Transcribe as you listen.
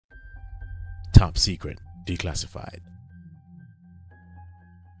top secret, declassified.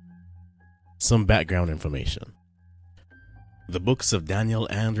 Some background information. The books of Daniel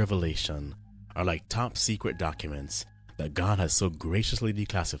and Revelation are like top secret documents that God has so graciously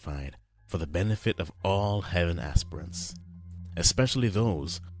declassified for the benefit of all heaven aspirants, especially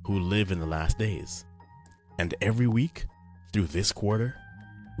those who live in the last days. And every week, through this quarter,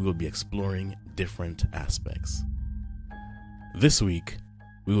 we will be exploring different aspects. This week,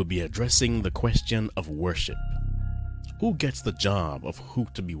 we will be addressing the question of worship. Who gets the job of who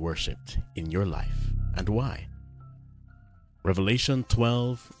to be worshipped in your life and why? Revelation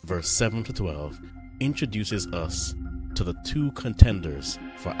 12, verse 7 to 12 introduces us to the two contenders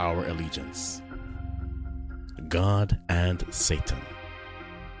for our allegiance, God and Satan.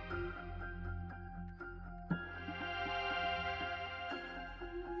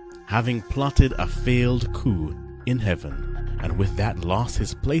 Having plotted a failed coup in heaven, and with that lost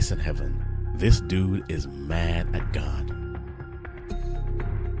his place in heaven, this dude is mad at God.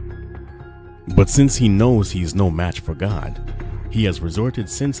 But since he knows he's no match for God, he has resorted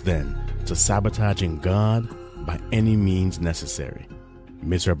since then to sabotaging God by any means necessary.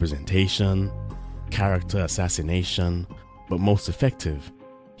 Misrepresentation, character assassination, but most effective,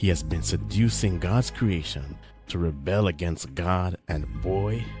 he has been seducing God's creation to rebel against God, and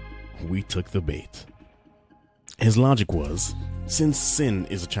boy, we took the bait. His logic was, since sin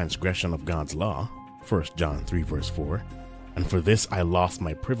is a transgression of God's law, 1 John 3 verse 4, and for this I lost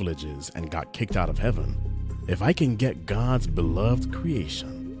my privileges and got kicked out of heaven, if I can get God's beloved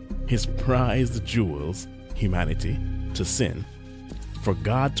creation, his prized jewels, humanity, to sin, for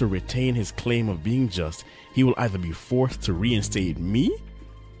God to retain his claim of being just, he will either be forced to reinstate me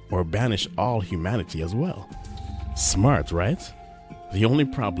or banish all humanity as well. Smart, right? The only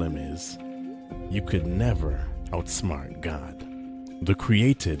problem is, you could never outsmart God. The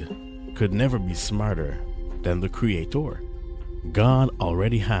created could never be smarter than the creator. God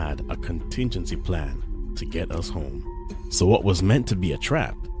already had a contingency plan to get us home. So what was meant to be a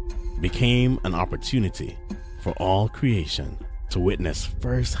trap became an opportunity for all creation to witness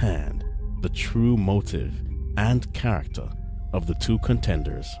firsthand the true motive and character of the two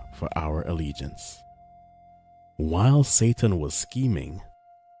contenders for our allegiance. While Satan was scheming,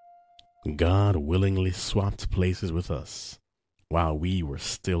 God willingly swapped places with us while we were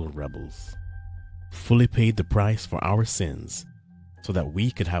still rebels, fully paid the price for our sins so that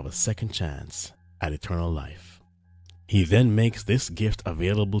we could have a second chance at eternal life. He then makes this gift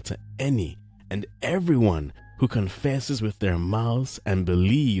available to any and everyone who confesses with their mouths and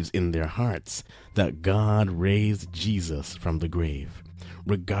believes in their hearts that God raised Jesus from the grave,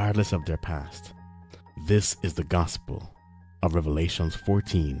 regardless of their past. This is the gospel of Revelation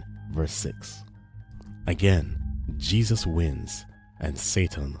 14, verse 6. Again, Jesus wins and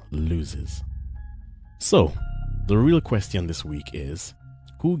Satan loses. So, the real question this week is,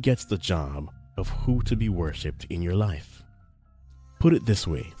 who gets the job of who to be worshipped in your life? Put it this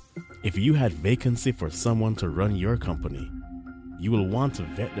way, if you had vacancy for someone to run your company, you will want to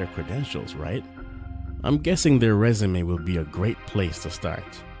vet their credentials, right? I'm guessing their resume will be a great place to start.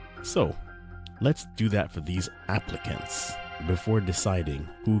 So, let's do that for these applicants before deciding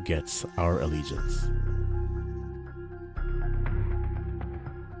who gets our allegiance.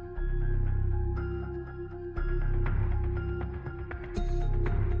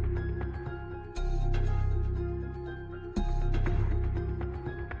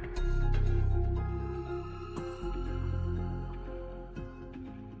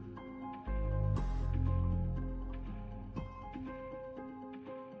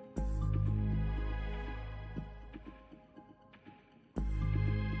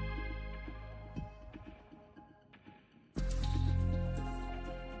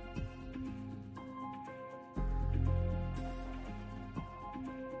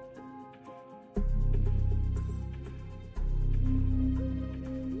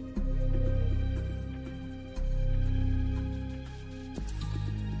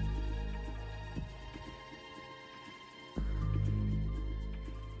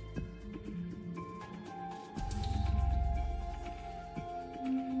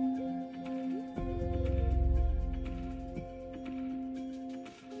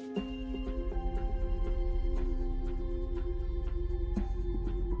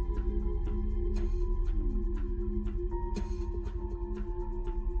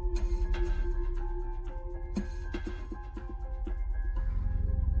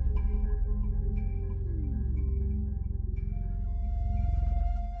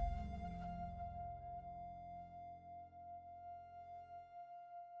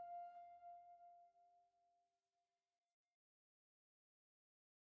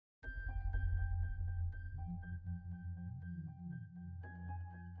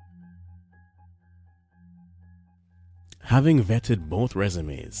 Having vetted both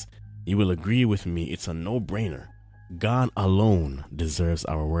resumes, you will agree with me it's a no-brainer. God alone deserves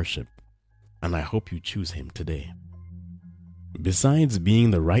our worship, and I hope you choose Him today. Besides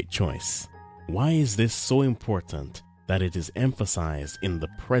being the right choice, why is this so important that it is emphasized in the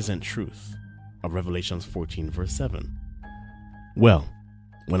present truth of Revelation 14 verse 7? Well,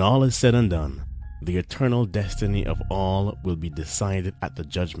 when all is said and done, the eternal destiny of all will be decided at the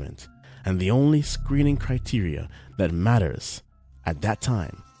judgment, and the only screening criteria that matters at that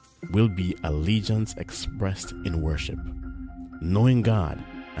time will be allegiance expressed in worship, knowing God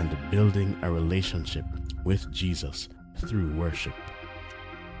and building a relationship with Jesus through worship.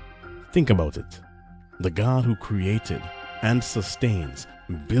 Think about it. The God who created and sustains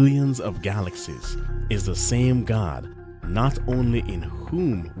billions of galaxies is the same God not only in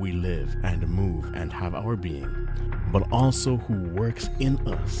whom we live and move and have our being, but also who works in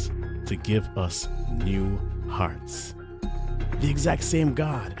us to give us new hearts. The exact same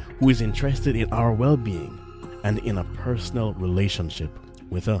God who is interested in our well-being and in a personal relationship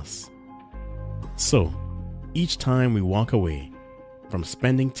with us. So, each time we walk away from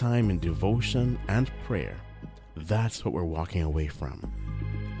spending time in devotion and prayer, that's what we're walking away from.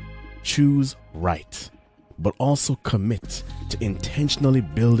 Choose right, but also commit to intentionally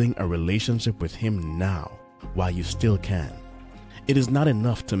building a relationship with Him now while you still can. It is not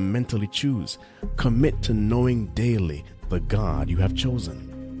enough to mentally choose. Commit to knowing daily the God you have chosen.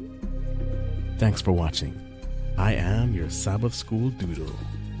 Thanks for watching. I am your Sabbath School Doodle,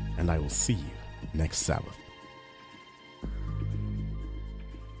 and I will see you next Sabbath.